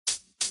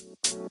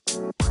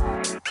Alright,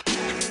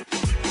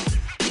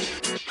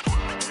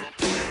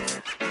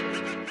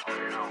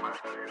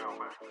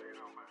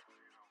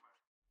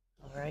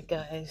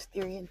 guys,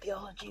 Theory and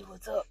Theology,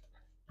 what's up?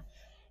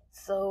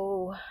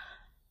 So,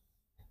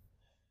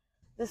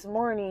 this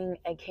morning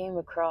I came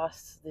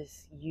across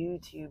this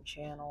YouTube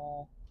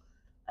channel.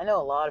 I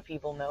know a lot of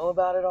people know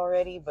about it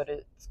already, but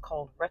it's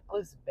called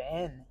Restless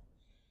Ben.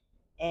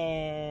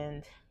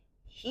 And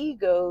he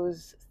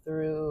goes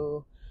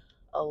through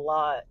a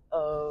lot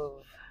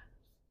of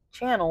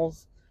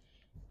channels.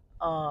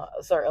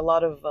 There's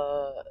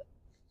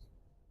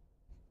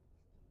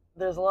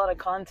a lot of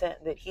content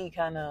that he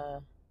kind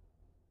of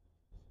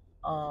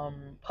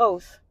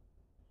posts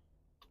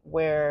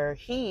where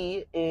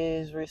he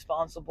is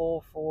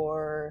responsible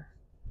for,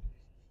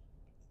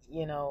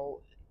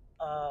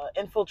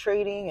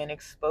 infiltrating and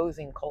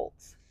exposing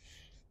cults.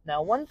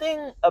 Now, one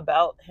thing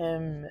about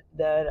him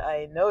that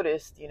I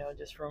noticed,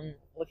 just from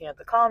looking at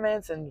the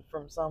comments and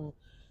from some,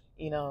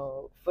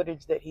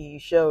 footage that he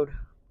showed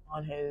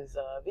on his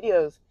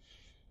videos,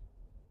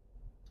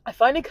 I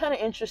find it kind of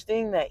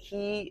interesting that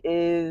he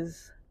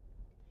is,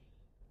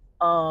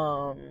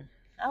 I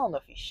don't know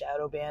if he's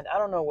shadow banned. I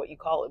don't know what you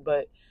call it,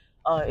 but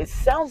it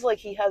sounds like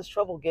he has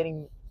trouble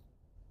getting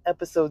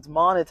episodes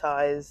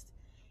monetized.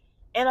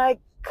 And I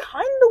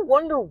kind of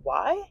wonder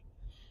why.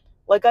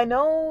 Like, I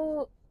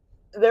know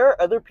there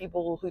are other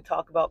people who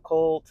talk about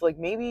cults. Like,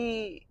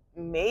 maybe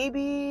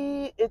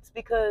it's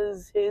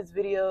because his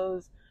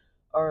videos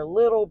are a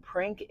little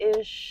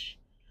prank-ish.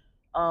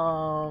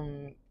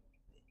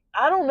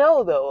 I don't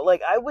know, though.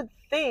 Like, I would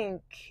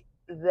think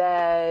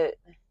that,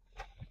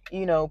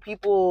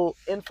 people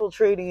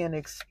infiltrating and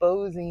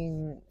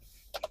exposing,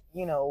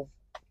 you know,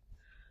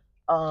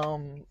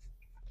 um,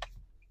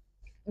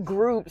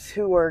 groups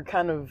who are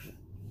kind of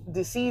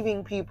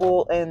deceiving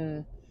people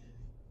and,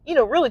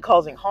 really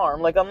causing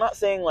harm. Like, I'm not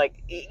saying,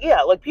 like,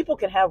 yeah, like, people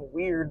can have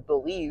weird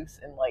beliefs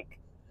and, like,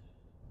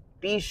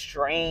 be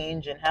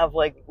strange and have,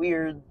 like,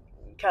 weird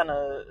kind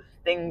of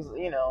things,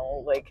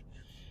 like,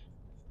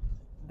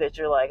 that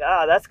you're like,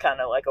 that's kind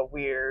of like a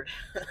weird,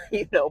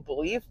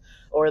 belief,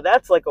 or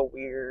that's like a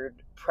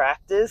weird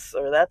practice,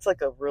 or that's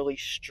like a really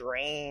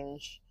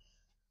strange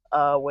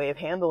way of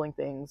handling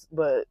things.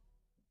 But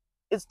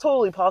it's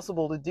totally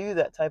possible to do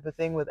that type of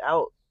thing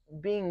without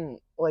being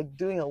like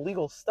doing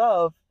illegal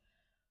stuff,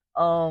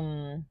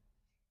 um,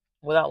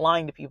 without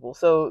lying to people.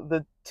 So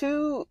the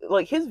two,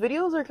 like his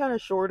videos are kind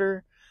of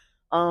shorter,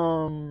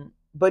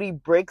 but he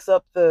breaks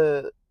up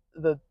the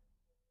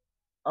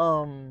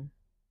um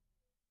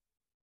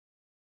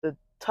the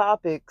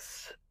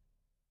topics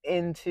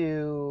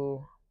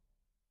into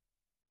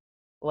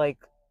like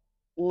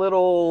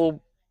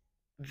little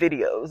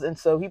videos. And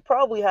so he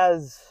probably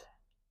has,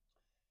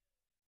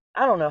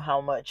 I don't know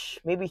how much,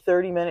 maybe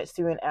 30 minutes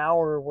to an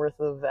hour worth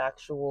of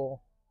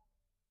actual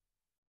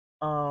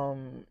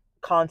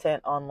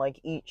content on like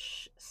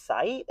each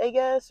site, I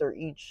guess, or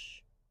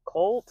each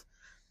cult.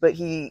 But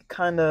he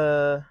kind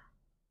of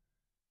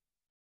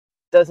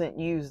doesn't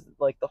use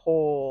like the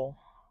whole,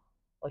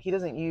 like he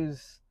doesn't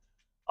use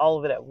all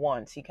of it at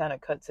once. He kind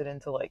of cuts it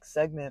into like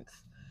segments.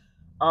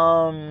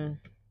 Um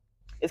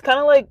it's kind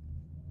of like,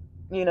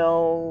 you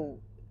know,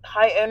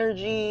 high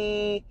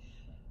energy,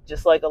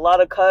 just like a lot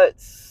of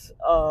cuts.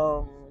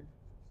 So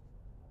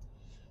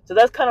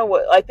that's kind of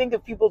what I think.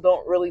 If people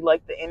don't really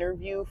like the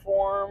interview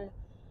form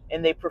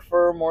and they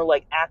prefer more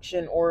like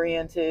action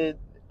oriented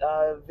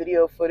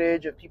video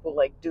footage of people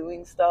like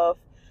doing stuff,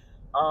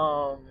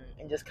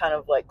 and just kind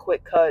of like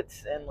quick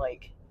cuts and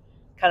like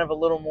kind of a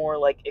little more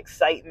like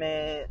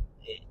excitement,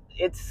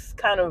 it's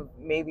kind of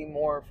maybe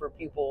more for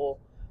people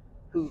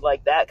who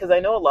like that. Because I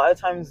know a lot of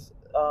times,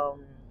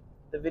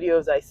 the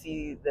videos I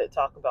see that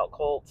talk about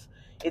cults,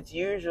 it's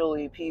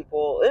usually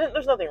people, and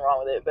there's nothing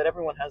wrong with it, but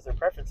everyone has their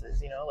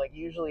preferences, like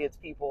usually it's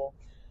people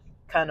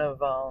kind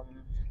of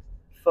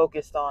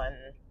focused on,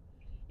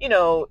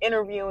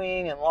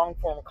 interviewing and long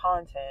form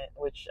content,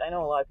 which I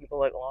know a lot of people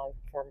like long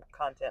form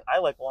content. I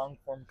like long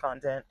form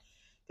content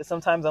because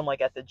sometimes I'm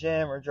like at the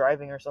gym or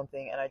driving or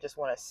something and I just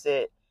want to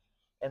sit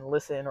and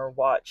listen or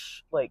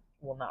watch, like,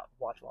 well, not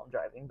watch while I'm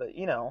driving, but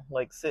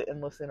like sit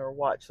and listen or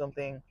watch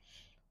something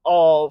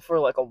all for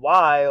like a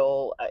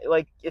while.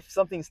 Like if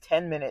something's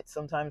 10 minutes,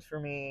 sometimes for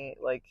me,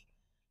 like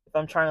if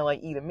I'm trying to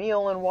like eat a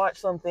meal and watch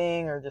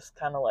something or just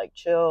kind of like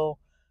chill,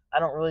 I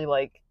don't really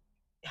like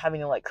having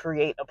to like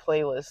create a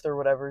playlist or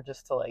whatever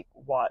just to like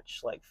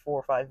watch like 4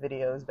 or 5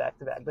 videos back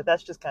to back. But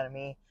that's just kind of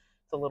me.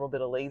 It's a little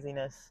bit of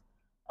laziness.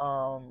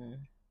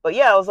 But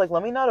yeah, I was like,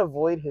 let me not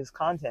avoid his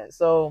content.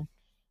 So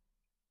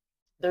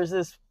there's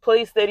this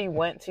place that he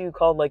went to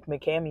called like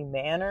McCamey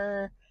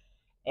Manor,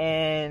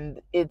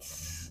 and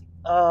it's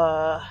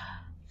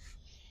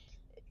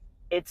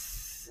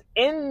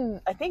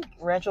in, I think,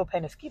 Rancho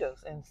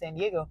Penasquitos in San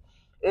Diego.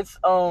 It's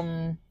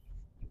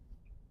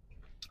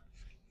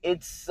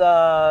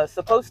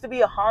supposed to be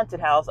a haunted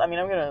house. I mean,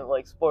 I'm gonna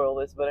like spoil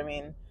this, but I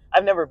mean,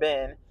 I've never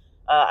been.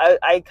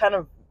 I kind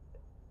of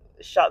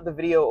shot the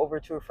video over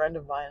to a friend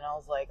of mine, and I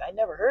was like, I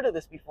never heard of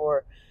this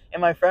before.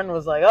 And my friend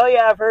was like, oh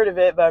yeah, I've heard of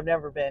it, but I've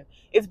never been.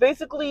 It's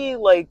basically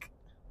like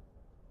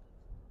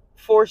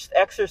forced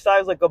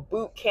exercise, like a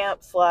boot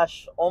camp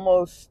slash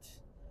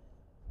almost.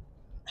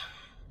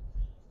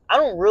 I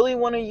don't really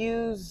want to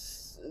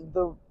use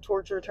the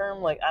torture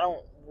term. Like, I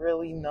don't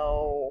really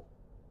know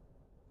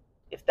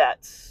if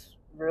that's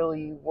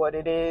really what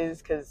it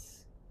is,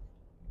 because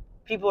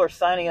people are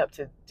signing up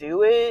to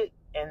do it,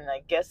 and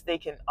I guess they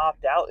can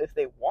opt out if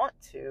they want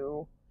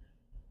to.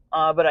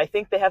 But I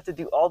think they have to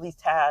do all these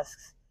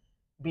tasks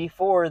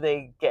before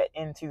they get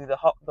into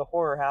the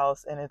horror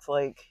house, and it's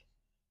like,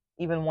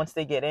 even once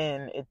they get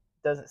in, it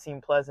doesn't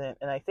seem pleasant.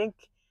 And I think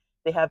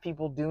they have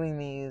people doing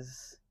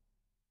these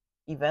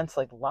events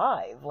like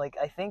live. Like,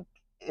 I think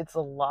it's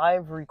a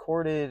live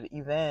recorded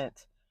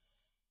event,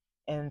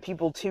 and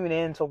people tune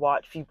in to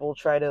watch people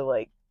try to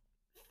like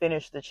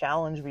finish the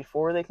challenge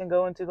before they can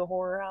go into the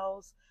horror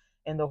house.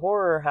 And the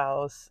horror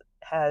house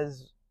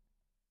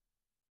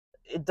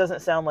it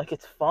doesn't sound like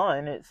it's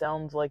fun. It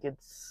sounds like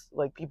it's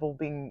like people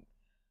being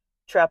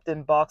trapped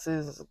in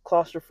boxes,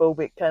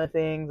 claustrophobic kind of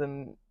things.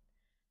 And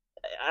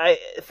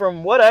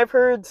from what I've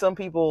heard, some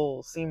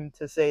people seem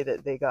to say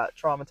that they got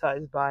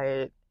traumatized by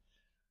it.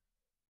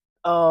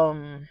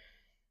 And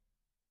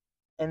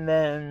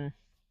then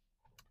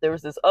there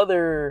was this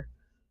other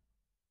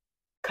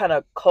kind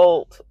of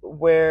cult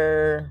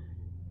where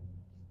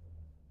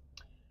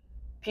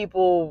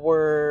people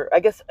were, I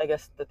guess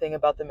the thing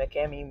about the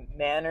McCamey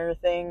Manor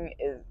thing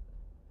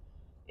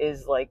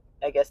is like,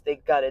 I guess they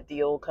got a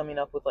deal coming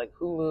up with like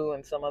Hulu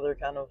and some other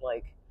kind of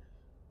like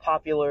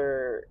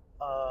popular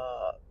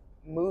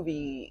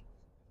movie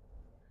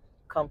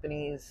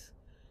companies,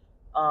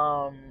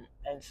 and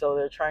so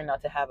they're trying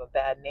not to have a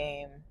bad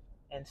name.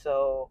 And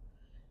so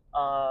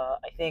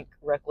I think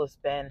Reckless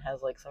Ben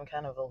has like some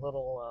kind of a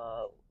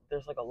little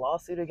there's like a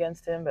lawsuit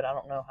against him, but I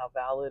don't know how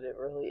valid it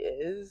really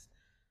is.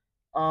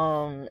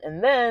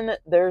 And then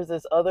there's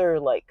this other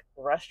like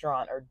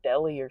restaurant or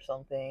deli or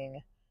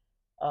something.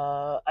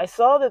 I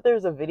saw that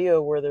there's a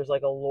video where there's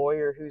like a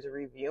lawyer who's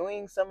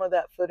reviewing some of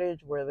that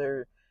footage, where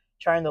they're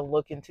trying to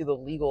look into the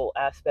legal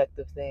aspect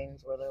of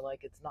things, where they're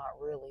like, it's not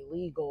really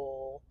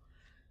legal,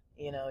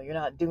 you're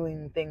not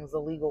doing things the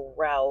legal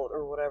route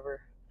or whatever.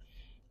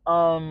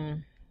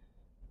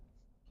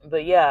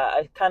 But yeah,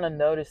 I kind of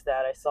noticed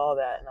that. I saw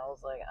that and I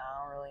was like,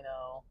 I don't really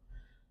know.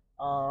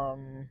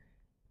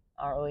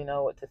 I don't really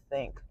know what to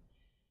think.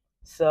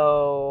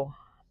 So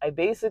I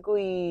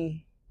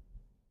basically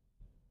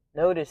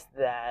noticed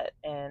that,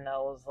 and I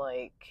was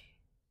like,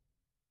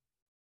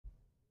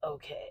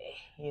 okay,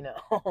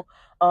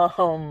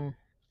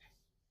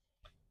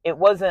 it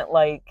wasn't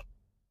like,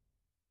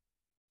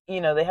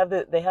 they have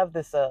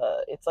this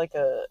it's like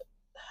I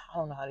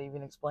don't know how to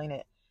even explain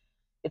it.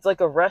 It's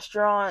like a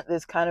restaurant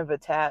that's kind of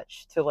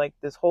attached to like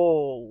this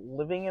whole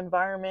living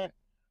environment.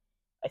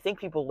 I think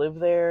people live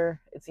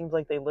there. It seems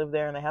like they live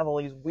there, and they have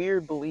all these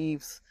weird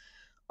beliefs.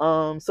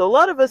 So a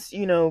lot of us,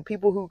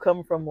 people who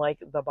come from like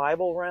the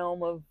Bible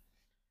realm of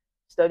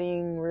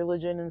studying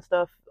religion and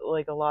stuff,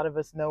 like a lot of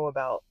us know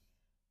about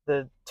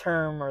the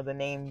term or the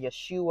name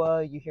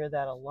Yeshua. You hear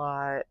that a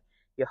lot.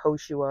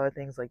 Yehoshua,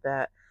 things like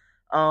that.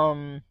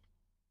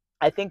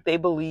 I think they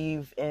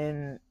believe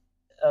in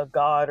a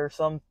god or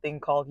something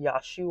called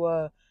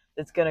Yahshua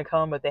that's gonna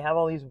come, but they have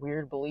all these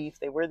weird beliefs.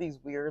 They wear these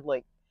weird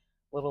like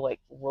little like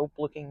rope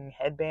looking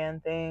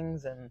headband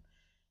things, and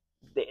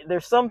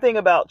there's something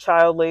about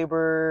child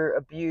labor,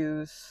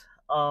 abuse,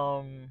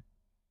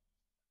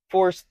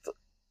 forced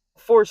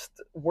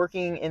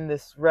working in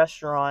this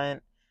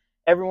restaurant.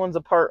 Everyone's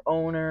a part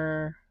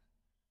owner.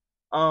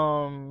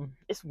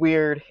 It's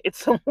weird. It's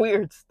some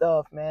weird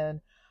stuff, man.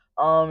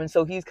 And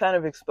so he's kind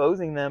of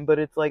exposing them, but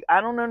it's like,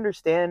 I don't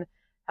understand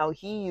how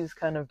he's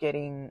kind of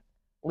getting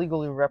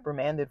legally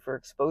reprimanded for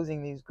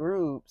exposing these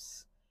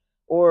groups,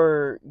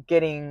 or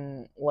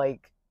getting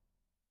like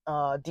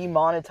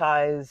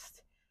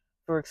demonetized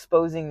for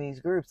exposing these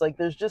groups. Like,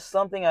 there's just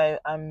something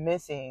I'm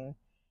missing.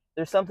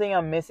 There's something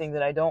I'm missing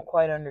that I don't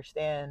quite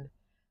understand.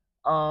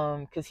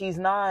 Because he's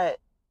not.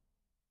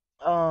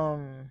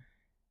 I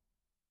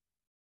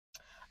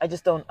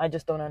just don't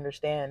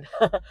understand.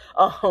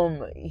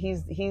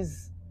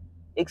 He's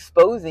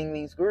exposing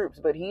these groups,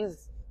 but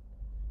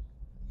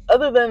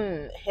other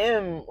than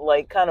him,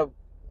 like kind of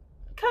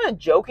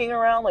joking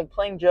around, like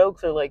playing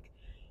jokes, or like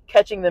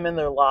catching them in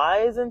their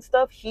lies and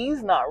stuff,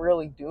 he's not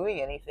really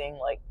doing anything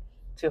like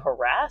to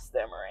harass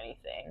them or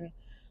anything.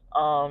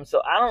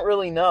 So I don't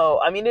really know.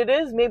 I mean, it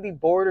is maybe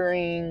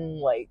bordering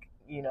like,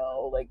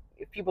 like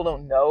if people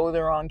don't know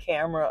they're on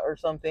camera or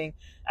something,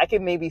 I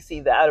could maybe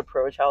see that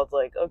approach, how it's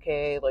like,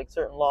 okay, like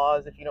certain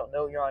laws, if you don't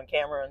know you're on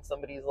camera and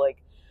somebody's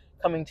like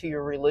coming to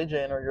your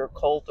religion or your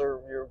cult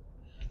or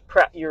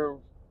your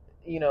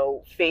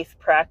faith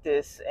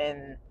practice,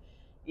 and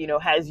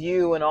has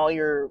you and all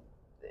your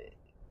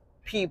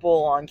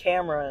people on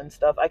camera and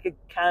stuff, I could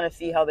kind of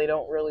see how they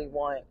don't really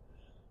want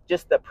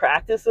just the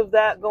practice of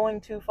that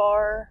going too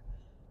far.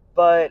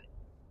 But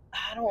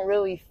I don't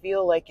really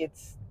feel like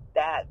it's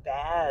that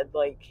bad.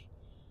 Like,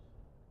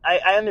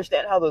 I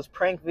understand how those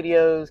prank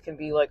videos can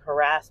be like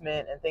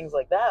harassment and things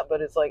like that, but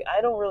it's like,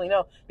 I don't really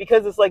know,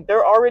 because it's like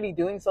they're already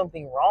doing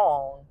something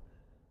wrong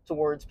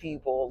towards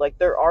people. Like,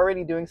 they're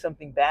already doing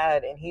something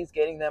bad, and he's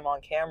getting them on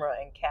camera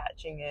and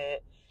catching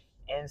it.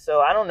 And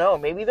so I don't know,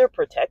 maybe they're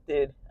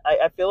protected.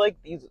 I feel like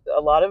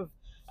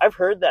I've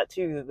heard that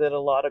too, that a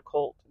lot of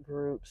cult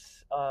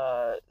groups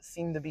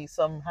seem to be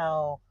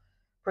somehow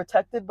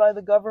protected by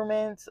the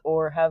government,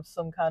 or have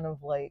some kind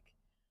of like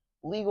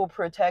legal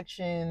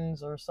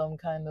protections, or some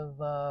kind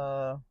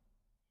of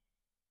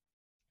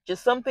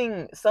just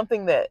something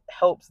that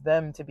helps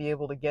them to be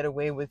able to get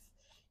away with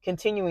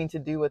continuing to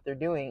do what they're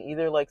doing,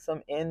 either like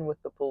some in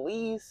with the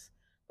police,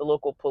 the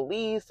local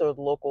police, or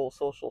the local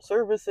social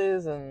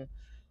services, and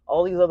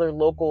all these other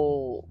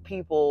local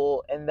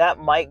people. And that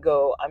might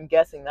go, I'm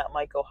guessing that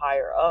might go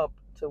higher up,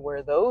 to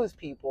where those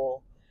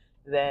people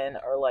then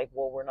are like,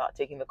 well, we're not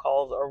taking the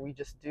calls, or we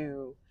just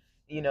do,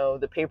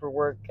 the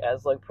paperwork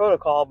as like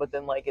protocol, but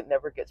then like it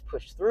never gets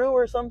pushed through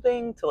or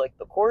something to like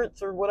the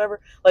courts or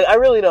whatever. Like, I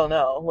really don't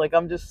know. Like,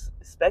 I'm just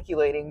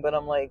speculating, but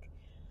I'm like,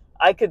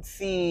 I could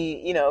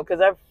see, because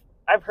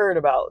I've heard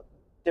about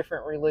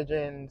different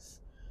religions,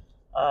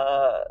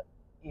 uh,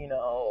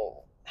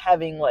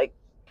 having like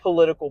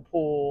political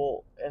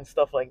pull and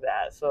stuff like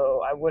that.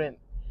 So I wouldn't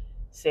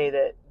say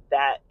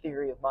that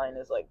theory of mine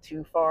is like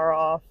too far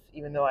off,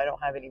 even though I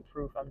don't have any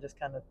proof. I'm just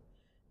kind of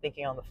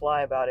thinking on the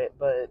fly about it.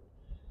 But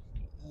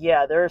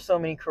yeah, there are so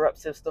many corrupt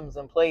systems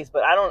in place,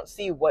 but I don't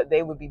see what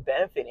they would be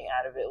benefiting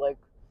out of it. Like,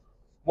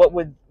 what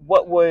would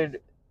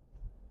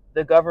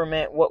the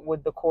government, what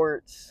would the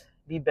courts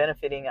be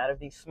benefiting out of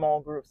these small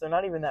groups? They're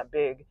not even that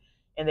big,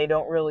 and they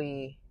don't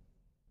really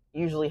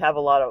usually have a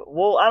lot of,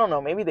 well, I don't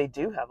know, maybe they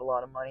do have a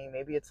lot of money.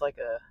 Maybe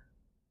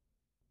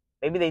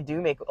they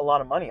do make a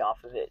lot of money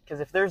off of it. Because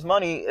if there's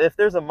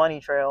a money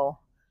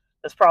trail,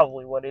 that's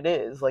probably what it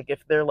is. Like,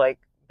 if they're like,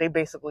 they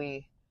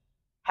basically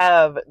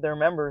have their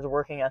members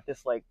working at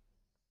this like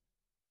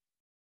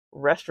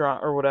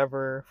restaurant or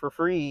whatever for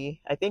free.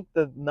 I think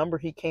the number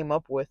he came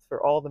up with for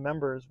all the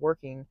members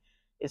working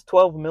is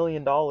 $12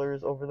 million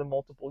over the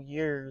multiple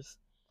years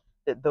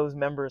that those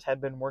members had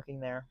been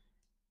working there.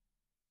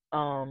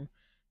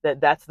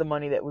 That's the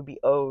money that would be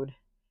owed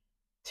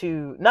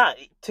to, not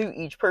to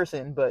each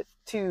person, but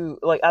to,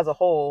 like, as a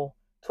whole.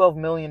 $12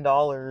 million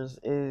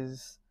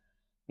is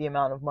the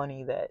amount of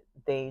money that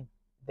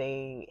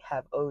they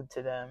have owed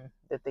to them,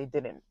 that they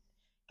didn't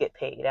get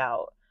paid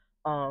out,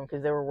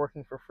 because they were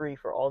working for free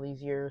for all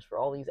these years, for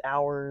all these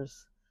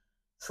hours,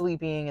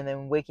 sleeping and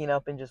then waking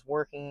up and just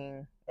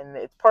working. And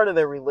it's part of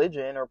their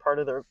religion, or part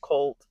of their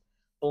cult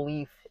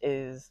belief,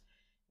 is,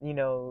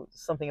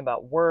 something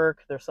about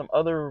work. There's some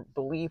other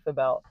belief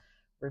about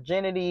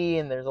virginity,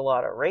 and there's a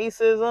lot of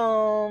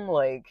racism,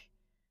 like,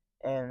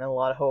 and a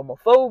lot of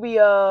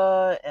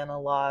homophobia, and a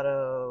lot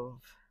of,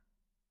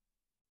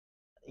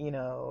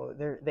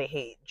 they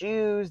hate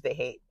Jews, they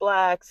hate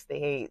blacks,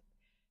 they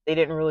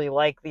didn't really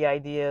like the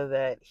idea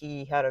that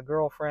he had a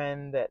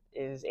girlfriend that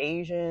is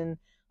Asian.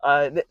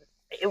 I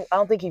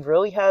don't think he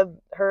really had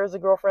her as a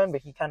girlfriend,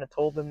 but he kind of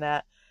told them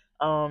that.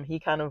 He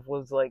kind of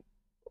was like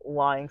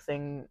lying,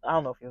 saying, I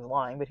don't know if he was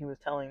lying, but he was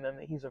telling them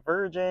that he's a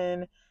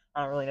virgin.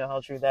 I don't really know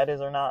how true that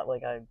is or not.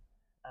 Like, I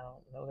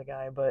don't know the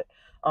guy, but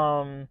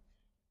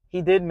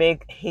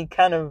he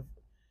kind of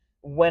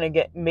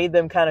made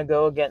them kind of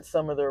go against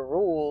some of their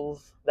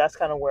rules. That's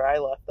kind of where I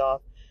left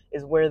off,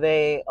 is where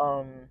they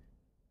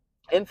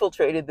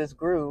infiltrated this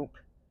group.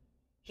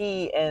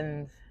 He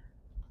and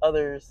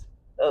others,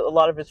 a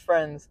lot of his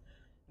friends,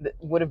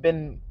 would have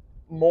been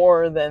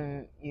more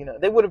than,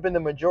 they would have been the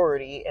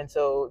majority. And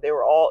so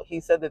he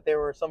said that there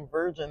were some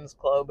virgins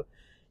club,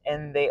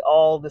 and they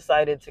all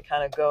decided to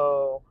kind of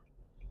go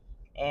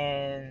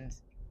and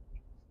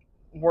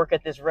work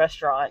at this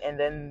restaurant, and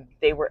then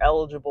they were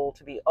eligible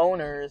to be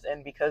owners.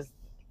 And because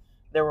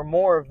there were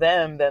more of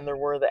them than there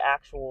were the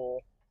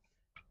actual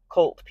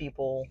cult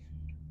people,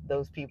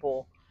 those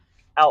people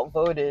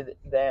outvoted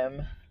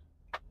them,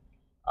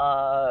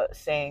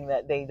 saying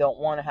that they don't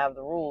want to have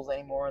the rules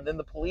anymore. And then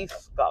the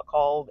police got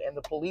called, and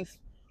the police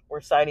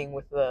were siding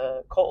with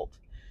the cult.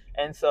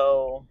 And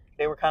so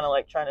they were kind of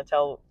like trying to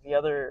tell the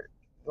other,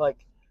 like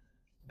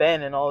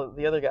Ben and all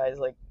the other guys,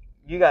 like,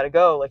 you got to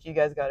go, like, you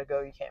guys got to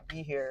go, you can't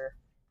be here.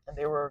 And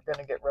they were going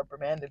to get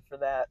reprimanded for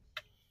that.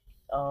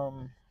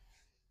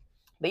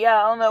 But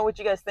yeah, I don't know what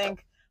you guys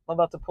think. I'm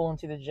about to pull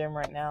into the gym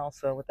right now.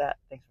 So with that,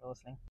 thanks for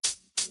listening.